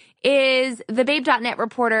saga is the Babe.net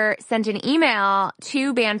reporter sent an email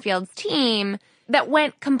to Banfield's team that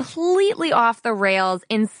went completely off the rails,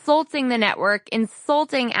 insulting the network,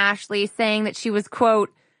 insulting Ashley, saying that she was,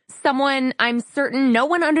 quote, someone I'm certain no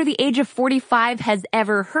one under the age of 45 has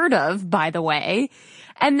ever heard of, by the way.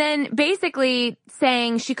 And then basically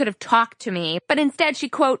saying she could have talked to me, but instead she,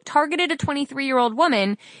 quote, targeted a 23-year-old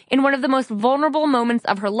woman in one of the most vulnerable moments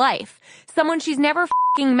of her life. Someone she's never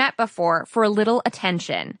f***ing met before for a little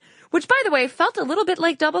attention. Which, by the way, felt a little bit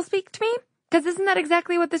like doublespeak to me. Because isn't that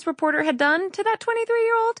exactly what this reporter had done to that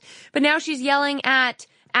 23-year-old? But now she's yelling at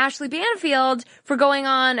Ashley Banfield for going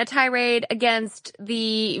on a tirade against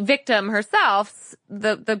the victim herself,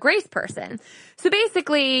 the Grace person. So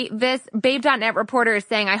basically, this Babe.net reporter is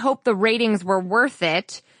saying, I hope the ratings were worth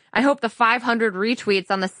it. I hope the 500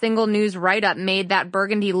 retweets on the single news write-up made that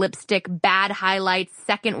burgundy lipstick bad highlights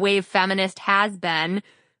second wave feminist has-been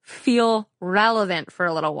feel relevant for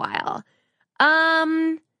a little while.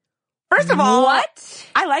 First of all, what?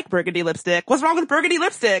 I like burgundy lipstick. What's wrong with burgundy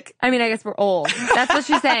lipstick? I mean, I guess we're old. That's what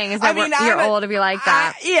she's saying, is that you're old if you like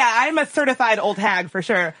that. I'm a certified old hag for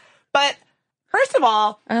sure. But first of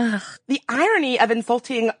all, the irony of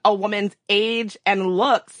insulting a woman's age and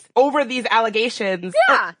looks over these allegations.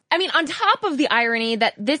 Yeah. I mean, on top of the irony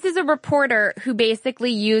that this is a reporter who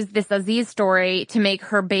basically used this Aziz story to make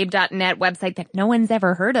her Babe.net website that no one's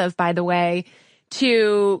ever heard of, by the way,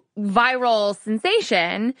 to viral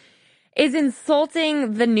sensation, is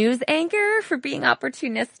insulting the news anchor for being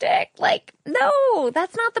opportunistic. Like, no,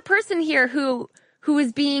 that's not the person here who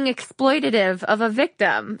is being exploitative of a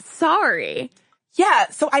victim. Sorry. Yeah,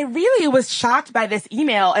 so I really was shocked by this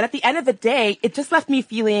email, and at the end of the day, it just left me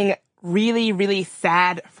feeling really, really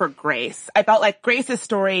sad for Grace. I felt like Grace's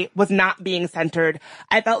story was not being centered.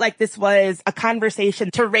 I felt like this was a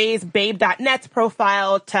conversation to raise Babe.net's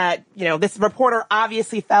profile to, this reporter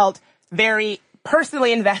obviously felt very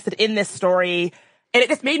personally invested in this story. And it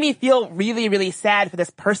just made me feel really, really sad for this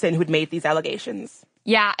person who'd made these allegations.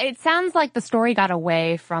 Yeah, it sounds like the story got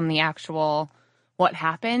away from the actual what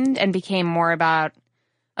happened and became more about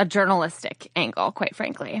a journalistic angle, quite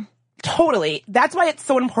frankly. Totally. That's why it's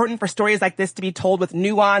so important for stories like this to be told with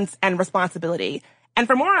nuance and responsibility. And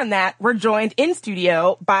for more on that, we're joined in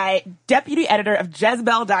studio by deputy editor of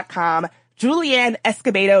Jezebel.com, Julianne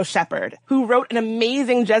Escobedo-Shepherd, who wrote an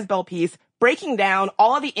amazing Jezebel piece breaking down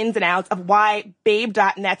all of the ins and outs of why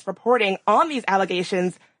Babe.net's reporting on these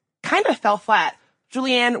allegations kind of fell flat.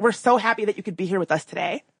 Julianne, we're so happy that you could be here with us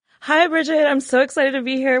today. Hi, Bridget. I'm so excited to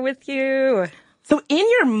be here with you. So in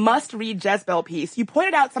your must-read Jezebel piece, you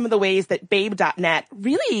pointed out some of the ways that Babe.net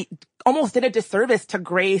really almost did a disservice to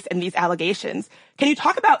Grace and these allegations. Can you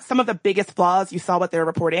talk about some of the biggest flaws you saw with their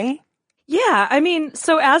reporting? Yeah,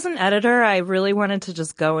 so as an editor, I really wanted to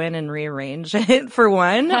just go in and rearrange it for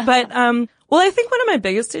one. But, I think one of my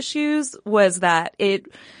biggest issues was that it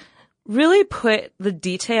really put the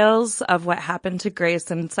details of what happened to Grace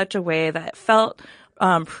in such a way that felt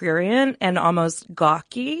prurient and almost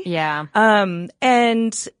gawky. Yeah. I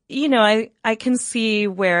can see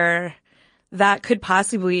where that could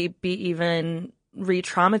possibly be even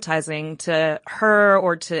re-traumatizing to her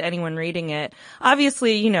or to anyone reading it.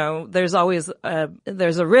 Obviously, there's always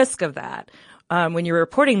there's a risk of that when you're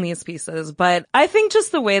reporting these pieces. But I think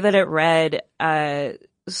just the way that it read,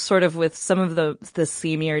 sort of with some of the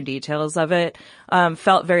seamier details of it,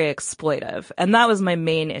 felt very exploitive. And that was my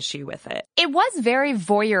main issue with it. It was very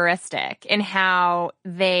voyeuristic in how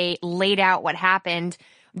they laid out what happened,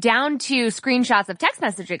 down to screenshots of text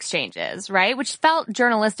message exchanges, right? Which felt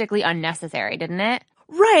journalistically unnecessary, didn't it?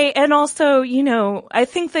 Right. And also, I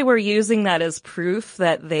think they were using that as proof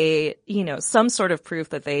that they, some sort of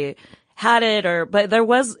proof that they had it, but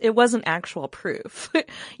it wasn't actual proof.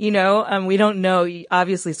 We don't know.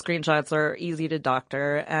 Obviously screenshots are easy to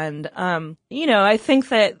doctor. And, I think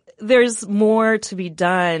that there's more to be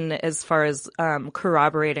done as far as,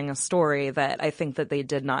 corroborating a story that I think that they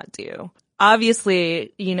did not do.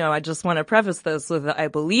 Obviously, I just want to preface this with I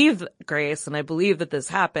believe Grace and I believe that this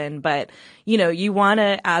happened, but, you want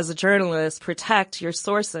to, as a journalist, protect your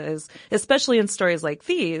sources, especially in stories like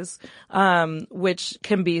these, which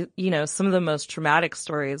can be, some of the most traumatic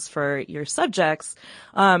stories for your subjects.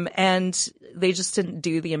 And they just didn't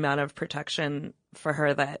do the amount of protection for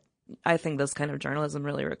her that I think this kind of journalism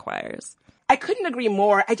really requires. I couldn't agree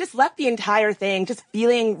more. I just left the entire thing just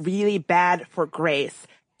feeling really bad for Grace.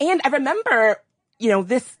 And I remember,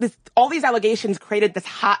 all these allegations created this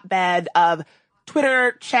hotbed of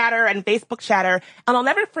Twitter chatter and Facebook chatter. And I'll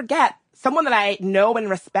never forget someone that I know and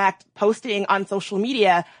respect posting on social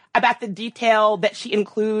media about the detail that she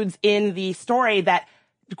includes in the story that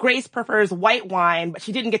Grace prefers white wine, but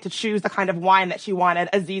she didn't get to choose the kind of wine that she wanted.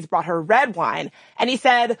 Aziz brought her red wine. And he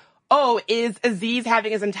said, oh, is Aziz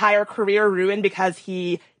having his entire career ruined because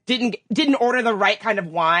he didn't order the right kind of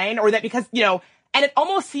wine? Or that because, and it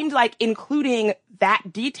almost seemed like including that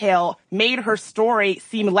detail made her story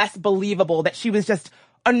seem less believable, that she was just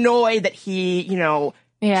annoyed that he,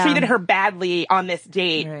 treated her badly on this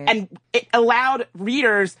date. Right. And it allowed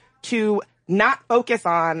readers to not focus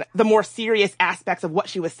on the more serious aspects of what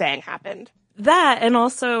she was saying happened. That, and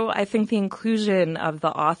also I think the inclusion of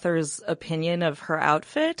the author's opinion of her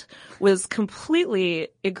outfit was completely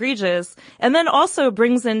egregious. And then also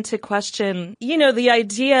brings into question, the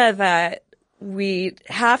idea that we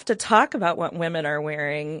have to talk about what women are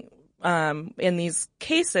wearing in these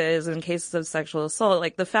cases, in cases of sexual assault.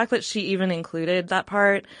 Like the fact that she even included that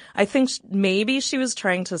part, I think maybe she was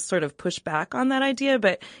trying to sort of push back on that idea,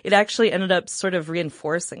 but it actually ended up sort of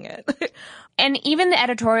reinforcing it. And even the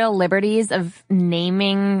editorial liberties of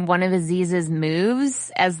naming one of Aziz's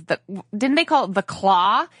moves as didn't they call it the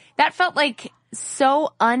claw? That felt like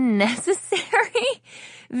so unnecessary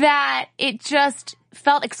that it just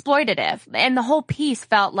felt exploitative. And the whole piece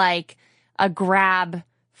felt like a grab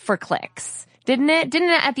for clicks. Didn't it? Didn't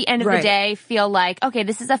it at the end of the day feel like, okay,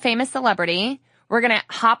 this is a famous celebrity. We're going to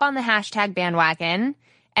hop on the hashtag bandwagon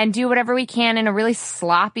and do whatever we can in a really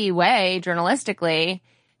sloppy way, journalistically,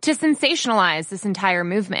 to sensationalize this entire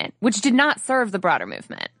movement, which did not serve the broader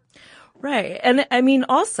movement. Right. And I mean,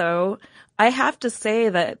 also, I have to say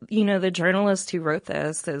that, the journalist who wrote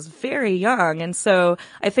this is very young. And so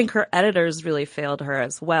I think her editors really failed her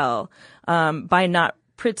as well, by not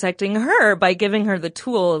protecting her, by giving her the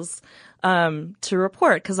tools, to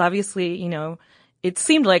report. Cause obviously, it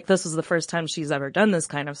seemed like this was the first time she's ever done this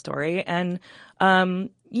kind of story. And,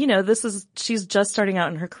 she's just starting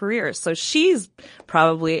out in her career. So she's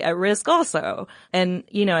probably at risk also. And,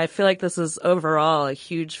 I feel like this is overall a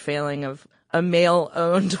huge failing of a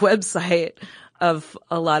male-owned website of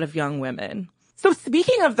a lot of young women. So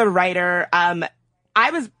speaking of the writer,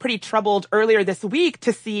 I was pretty troubled earlier this week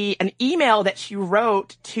to see an email that she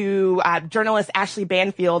wrote to journalist Ashley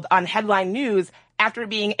Banfield on Headline News after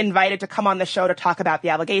being invited to come on the show to talk about the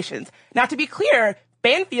allegations. Now, to be clear,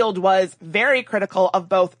 Banfield was very critical of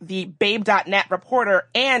both the Babe.net reporter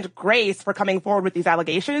and Grace for coming forward with these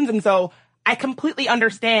allegations. And so I completely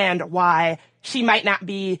understand why she might not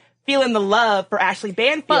be feeling the love for Ashley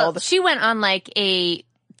Banfield. Well, she went on like a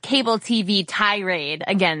cable TV tirade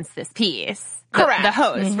against this piece. Correct. The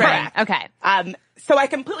host, right? Okay. So I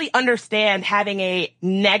completely understand having a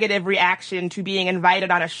negative reaction to being invited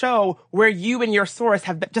on a show where you and your source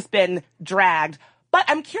have just been dragged. But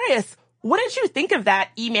I'm curious, what did you think of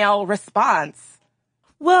that email response?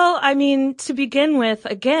 Well, I mean, to begin with,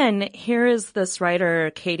 again, here is this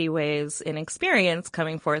writer, Katie Way's inexperience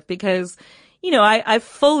coming forth because, I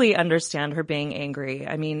fully understand her being angry.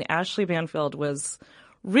 I mean, Ashley Banfield was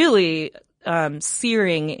really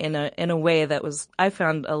searing in a way that was, I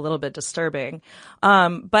found a little bit disturbing.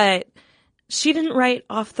 But she didn't write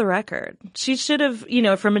off the record. She should have,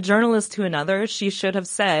 from a journalist to another, she should have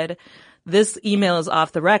said, this email is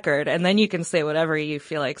off the record, and then you can say whatever you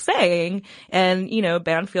feel like saying. And,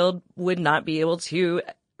 Banfield would not be able to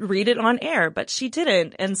read it on air, but she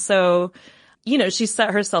didn't. And so, she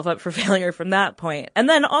set herself up for failure from that point. And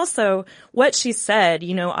then also what she said,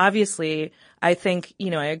 obviously, I think,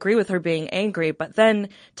 I agree with her being angry, but then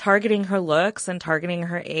targeting her looks and targeting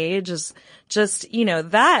her age is just,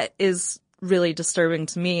 that is really disturbing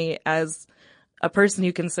to me as a person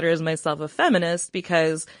who considers myself a feminist,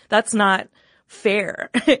 because that's not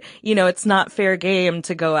fair. It's not fair game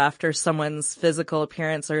to go after someone's physical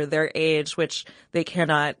appearance or their age, which they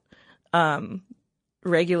cannot,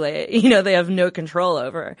 regulate, they have no control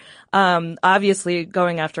over. Obviously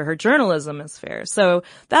going after her journalism is fair. So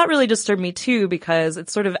that really disturbed me too, because it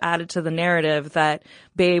sort of added to the narrative that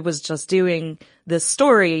Babe was just doing this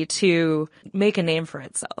story to make a name for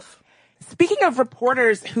itself. Speaking of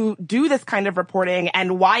reporters who do this kind of reporting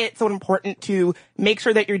and why it's so important to make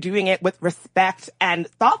sure that you're doing it with respect and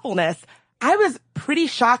thoughtfulness, I was pretty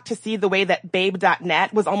shocked to see the way that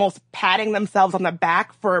Babe.net was almost patting themselves on the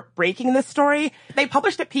back for breaking this story. They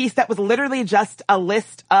published a piece that was literally just a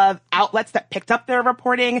list of outlets that picked up their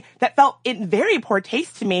reporting that felt in very poor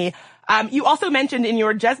taste to me. You also mentioned in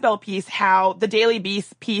your Jezebel piece how the Daily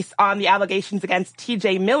Beast piece on the allegations against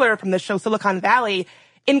TJ Miller from the show Silicon Valley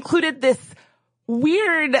included this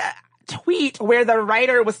weird tweet where the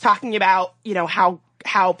writer was talking about,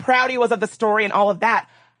 how proud he was of the story and all of that.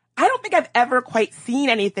 I don't think I've ever quite seen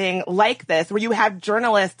anything like this, where you have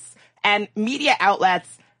journalists and media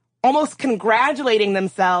outlets almost congratulating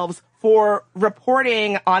themselves for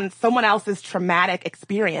reporting on someone else's traumatic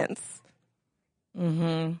experience.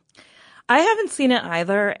 Mm-hmm. I haven't seen it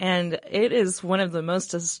either, and it is one of the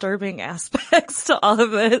most disturbing aspects to all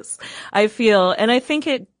of this, I feel. And I think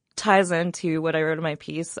it ties into what I wrote in my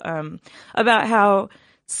piece about how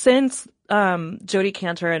since Jodi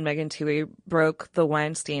Kantor and Megan Twohey broke the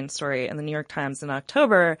Weinstein story in the New York Times in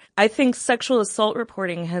October, I think sexual assault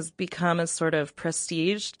reporting has become a sort of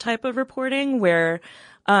prestige type of reporting where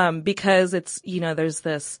because it's, there's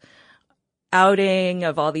this outing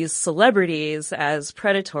of all these celebrities as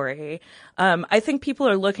predatory. I think people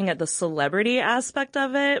are looking at the celebrity aspect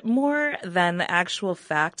of it more than the actual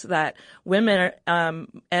fact that women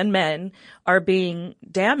and men are being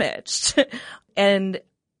damaged. And,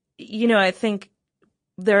 I think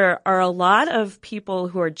there are a lot of people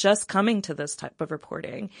who are just coming to this type of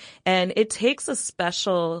reporting, and it takes a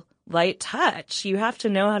special light touch. You have to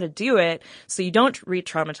know how to do it so you don't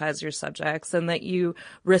re-traumatize your subjects and that you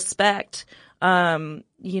respect,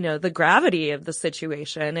 the gravity of the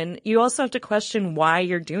situation. And you also have to question why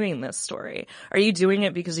you're doing this story. Are you doing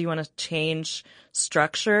it because you want to change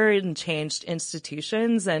structure and change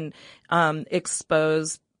institutions and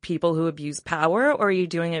expose people who abuse power? Or are you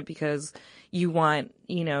doing it because you want,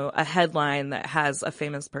 a headline that has a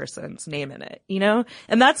famous person's name in it,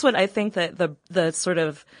 And that's what I think that the sort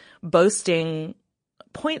of boasting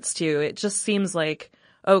points to. It just seems like,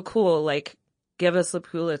 oh, cool, like, give us a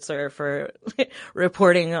Pulitzer for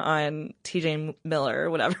reporting on TJ Miller or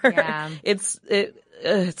whatever. Yeah. It's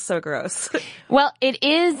so gross. Well, it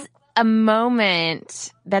is a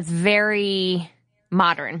moment that's very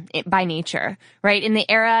modern by nature, right? In the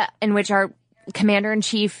era in which our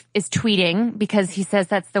commander-in-chief is tweeting because he says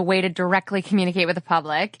that's the way to directly communicate with the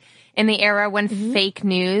public. In the era when fake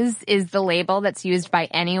news is the label that's used by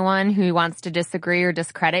anyone who wants to disagree or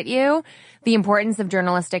discredit you, the importance of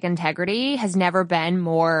journalistic integrity has never been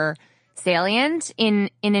more salient in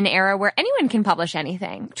an era where anyone can publish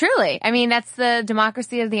anything. Truly. I mean, that's the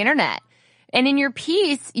democracy of the internet. And in your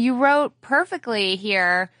piece, you wrote perfectly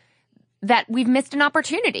here that we've missed an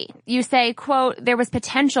opportunity. You say, quote, there was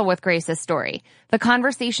potential with Grace's story. The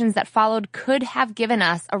conversations that followed could have given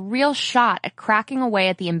us a real shot at cracking away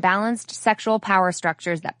at the imbalanced sexual power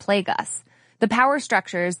structures that plague us. The power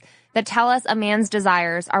structures that tell us a man's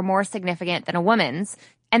desires are more significant than a woman's,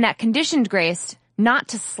 and that conditioned Grace not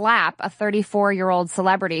to slap a 34-year-old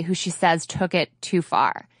celebrity who she says took it too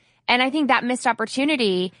far. And I think that missed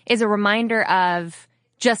opportunity is a reminder of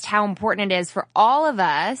just how important it is for all of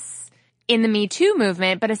us in the Me Too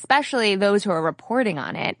movement, but especially those who are reporting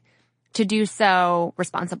on it, to do so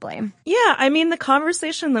responsibly. Yeah, I mean, the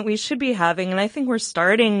conversation that we should be having, and I think we're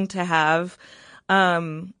starting to have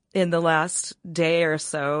in the last day or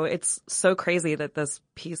so, it's so crazy that this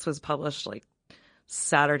piece was published like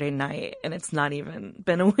Saturday night, and it's not even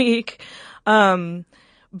been a week.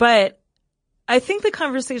 But I think the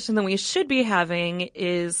conversation that we should be having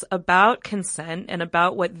is about consent and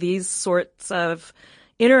about what these sorts of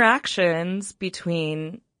interactions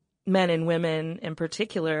between men and women in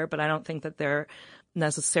particular, but I don't think that they're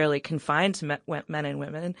necessarily confined to men and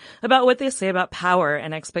women, about what they say about power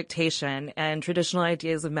and expectation and traditional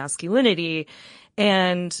ideas of masculinity.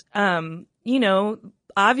 And,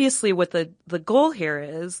 obviously what the goal here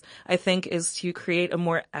is, I think, is to create a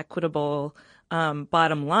more equitable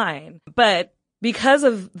bottom line. But because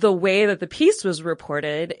of the way that the piece was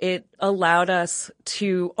reported, it allowed us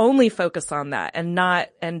to only focus on that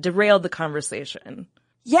and derailed the conversation.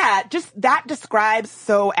 Yeah, just that describes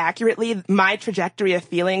so accurately my trajectory of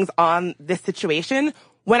feelings on this situation.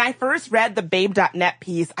 When I first read the Babe.net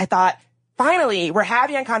piece, I thought, finally, we're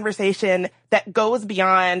having a conversation that goes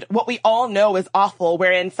beyond what we all know is awful,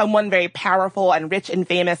 wherein someone very powerful and rich and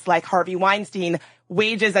famous like Harvey Weinstein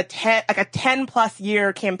wages a 10+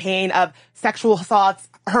 year campaign of sexual assaults,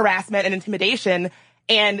 harassment, and intimidation.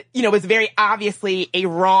 And, is very obviously a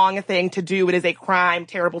wrong thing to do. It is a crime.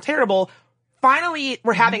 Terrible, terrible. Finally,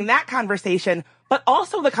 we're having that conversation, but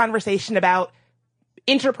also the conversation about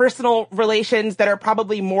interpersonal relations that are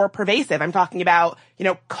probably more pervasive. I'm talking about,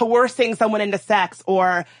 coercing someone into sex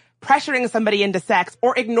or pressuring somebody into sex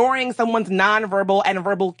or ignoring someone's nonverbal and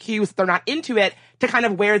verbal cues if they're not into it to kind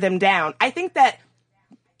of wear them down. I think that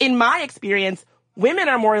in my experience, women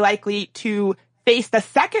are more likely to face the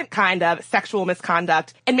second kind of sexual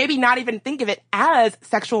misconduct and maybe not even think of it as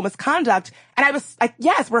sexual misconduct. And I was like,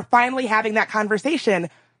 yes, we're finally having that conversation.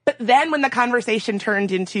 But then when the conversation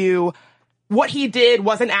turned into what he did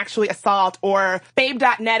wasn't actually assault or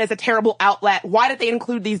Babe.net is a terrible outlet, why did they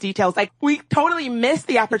include these details? Like, we totally missed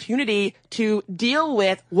the opportunity to deal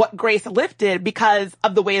with what Grace lifted because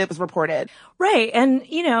of the way that was reported. Right. And,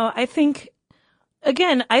 I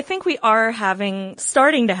think we are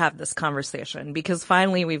starting to have this conversation because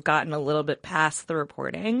finally we've gotten a little bit past the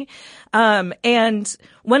reporting. And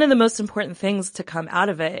one of the most important things to come out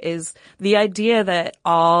of it is the idea that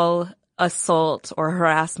all assault or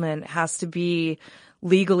harassment has to be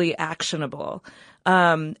legally actionable.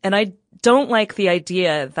 And I don't like the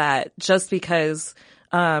idea that just because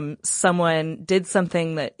someone did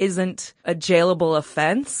something that isn't a jailable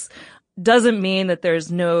offense doesn't mean that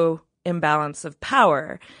there's no imbalance of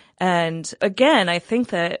power. And again, I think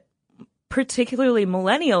that particularly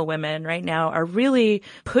millennial women right now are really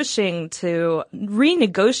pushing to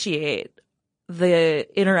renegotiate the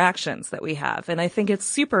interactions that we have. And I think it's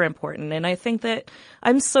super important. And I think that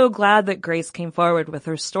I'm so glad that Grace came forward with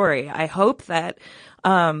her story. I hope that,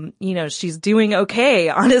 she's doing okay,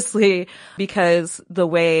 honestly, because the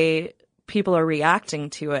way people are reacting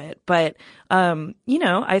to it. But,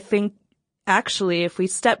 I think actually, if we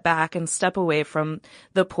step back and step away from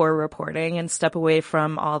the poor reporting and step away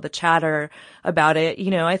from all the chatter about it,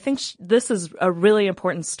 I think this is a really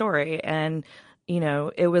important story. And,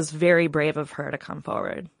 it was very brave of her to come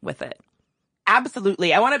forward with it.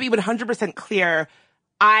 Absolutely. I want to be 100% clear.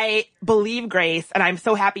 I believe Grace, and I'm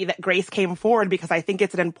so happy that Grace came forward because I think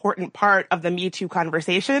it's an important part of the Me Too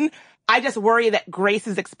conversation. I just worry that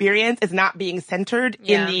Grace's experience is not being centered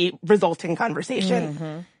in the resulting conversation.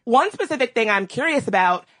 Mm-hmm. One specific thing I'm curious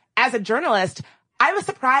about, as a journalist, I was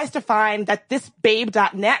surprised to find that this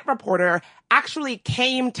Babe.net reporter actually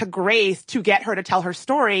came to Grace to get her to tell her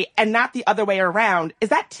story and not the other way around. Is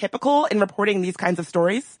that typical in reporting these kinds of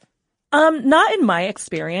stories? Not in my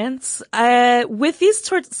experience. With these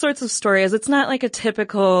sorts of stories, it's not like a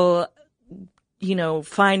typical,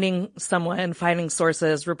 finding someone, finding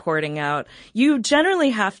sources, reporting out. You generally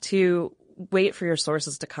have to wait for your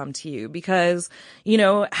sources to come to you because,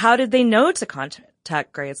 how did they know to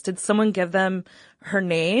contact Grace? Did someone give them her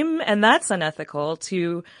name? And that's unethical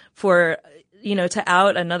to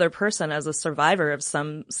out another person as a survivor of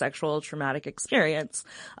some sexual traumatic experience.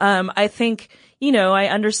 I think, I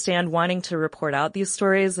understand wanting to report out these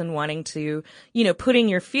stories and wanting to, putting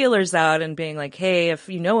your feelers out and being like, hey, if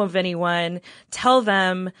you know of anyone, tell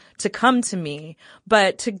them to come to me.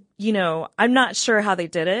 But I'm not sure how they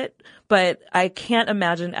did it, but I can't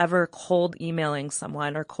imagine ever cold emailing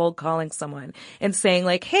someone or cold calling someone and saying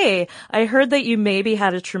like, hey, I heard that you maybe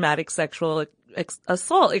had a traumatic sexual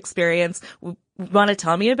assault experience. Want to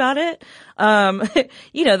tell me about it?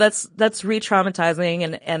 That's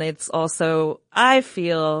re-traumatizing and it's also, I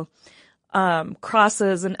feel,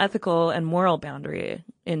 crosses an ethical and moral boundary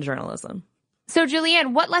in journalism. So,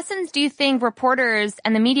 Julianne, what lessons do you think reporters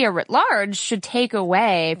and the media writ large should take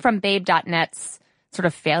away from Babe.net's sort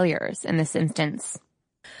of failures in this instance?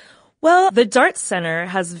 Well, the DART Center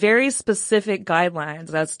has very specific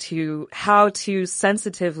guidelines as to how to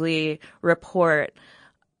sensitively report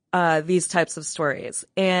these types of stories.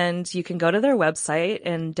 And you can go to their website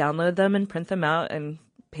and download them and print them out and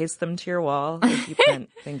paste them to your wall if you print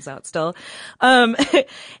things out still.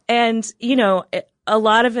 A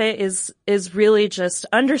lot of it is really just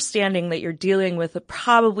understanding that you're dealing with a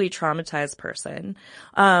probably traumatized person.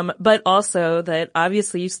 But also that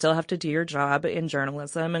obviously you still have to do your job in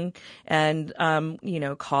journalism and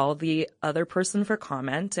call the other person for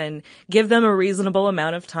comment and give them a reasonable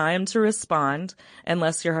amount of time to respond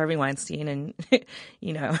unless you're Harvey Weinstein and,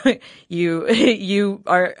 you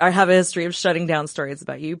have a history of shutting down stories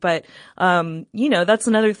about you. But, that's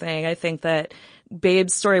another thing. I think that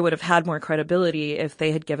Babe's story would have had more credibility if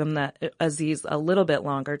they had given Aziz a little bit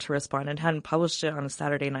longer to respond and hadn't published it on a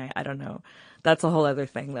Saturday night. I don't know. That's a whole other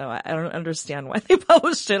thing though. I don't understand why they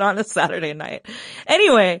published it on a Saturday night.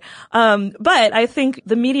 Anyway, but I think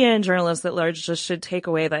the media and journalists at large just should take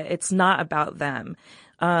away that it's not about them.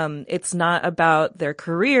 It's not about their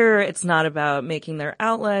career. It's not about making their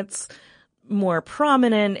outlets more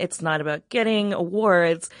prominent. It's not about getting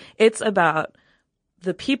awards. It's about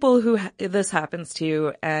the people who this happens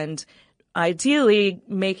to and ideally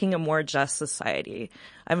making a more just society.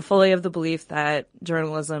 I'm fully of the belief that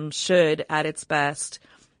journalism should, at its best,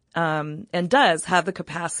 and does have the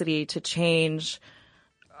capacity to change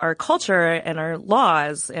our culture and our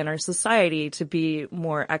laws and our society to be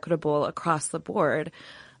more equitable across the board.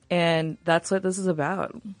 And that's what this is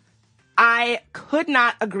about. I could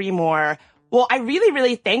not agree more. Well, I really,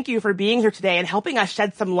 really thank you for being here today and helping us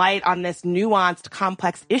shed some light on this nuanced,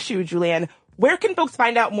 complex issue, Julianne. Where can folks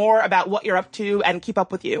find out more about what you're up to and keep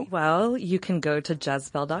up with you? Well, you can go to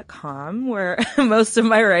Jezebel.com where most of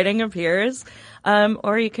my writing appears.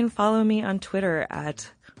 Or you can follow me on Twitter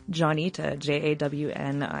at Jawnita,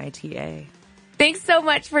 Jawnita. Thanks so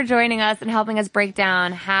much for joining us and helping us break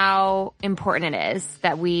down how important it is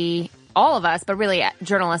that we, all of us, but really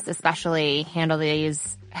journalists especially, handle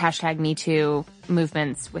these #MeToo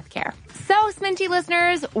movements with care. So, Sminty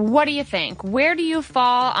listeners, what do you think? Where do you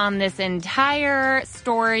fall on this entire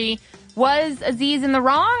story? Was Aziz in the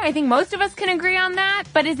wrong? I think most of us can agree on that.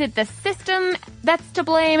 But is it the system that's to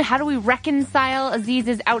blame? How do we reconcile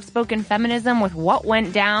Aziz's outspoken feminism with what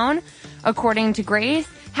went down, according to Grace?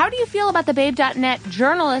 How do you feel about the Babe.net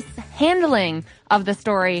journalists' handling of the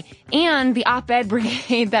story and the op-ed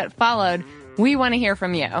brigade that followed? We want to hear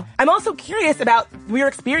from you. I'm also curious about your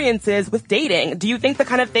experiences with dating. Do you think the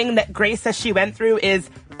kind of thing that Grace says she went through is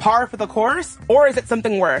par for the course, or is it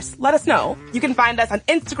something worse? Let us know. You can find us on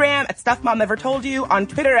Instagram at Stuff Mom Never Told You, on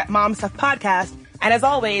Twitter at MomStuffPodcast, and as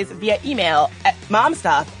always, via email at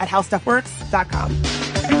momstuff@howstuffworks.com.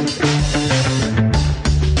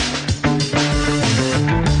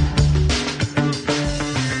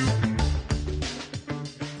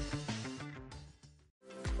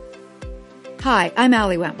 Hi, I'm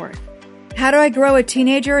Allie Wentworth. How do I grow a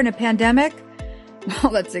teenager in a pandemic?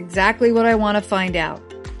 Well, that's exactly what I want to find out.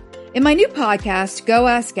 In my new podcast, Go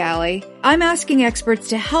Ask Allie, I'm asking experts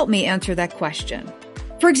to help me answer that question.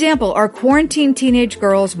 For example, are quarantine teenage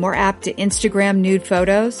girls more apt to Instagram nude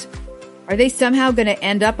photos? Are they somehow going to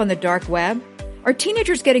end up on the dark web? Are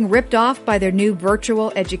teenagers getting ripped off by their new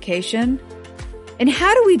virtual education? And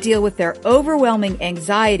how do we deal with their overwhelming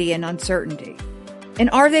anxiety and uncertainty? And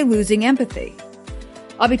are they losing empathy?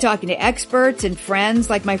 I'll be talking to experts and friends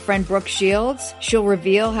like my friend Brooke Shields. She'll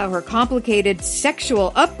reveal how her complicated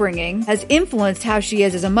sexual upbringing has influenced how she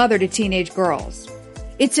is as a mother to teenage girls.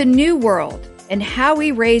 It's a new world, and how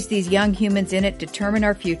we raise these young humans in it determine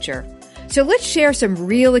our future. So let's share some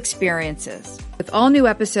real experiences, with all new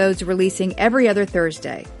episodes releasing every other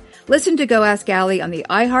Thursday. Listen to Go Ask Allie on the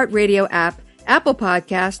iHeartRadio app, Apple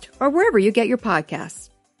Podcast, or wherever you get your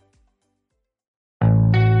podcasts.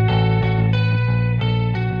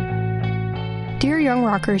 Dear Young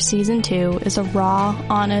Rocker Season 2 is a raw,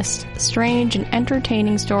 honest, strange, and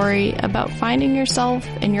entertaining story about finding yourself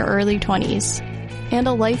in your early 20s and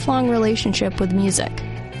a lifelong relationship with music.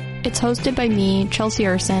 It's hosted by me, Chelsea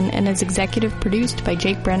Urson, and is executive produced by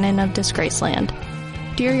Jake Brennan of Disgraceland.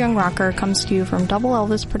 Dear Young Rocker comes to you from Double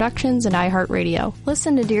Elvis Productions and iHeartRadio.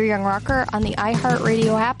 Listen to Dear Young Rocker on the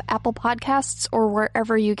iHeartRadio app, Apple Podcasts, or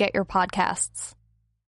wherever you get your podcasts.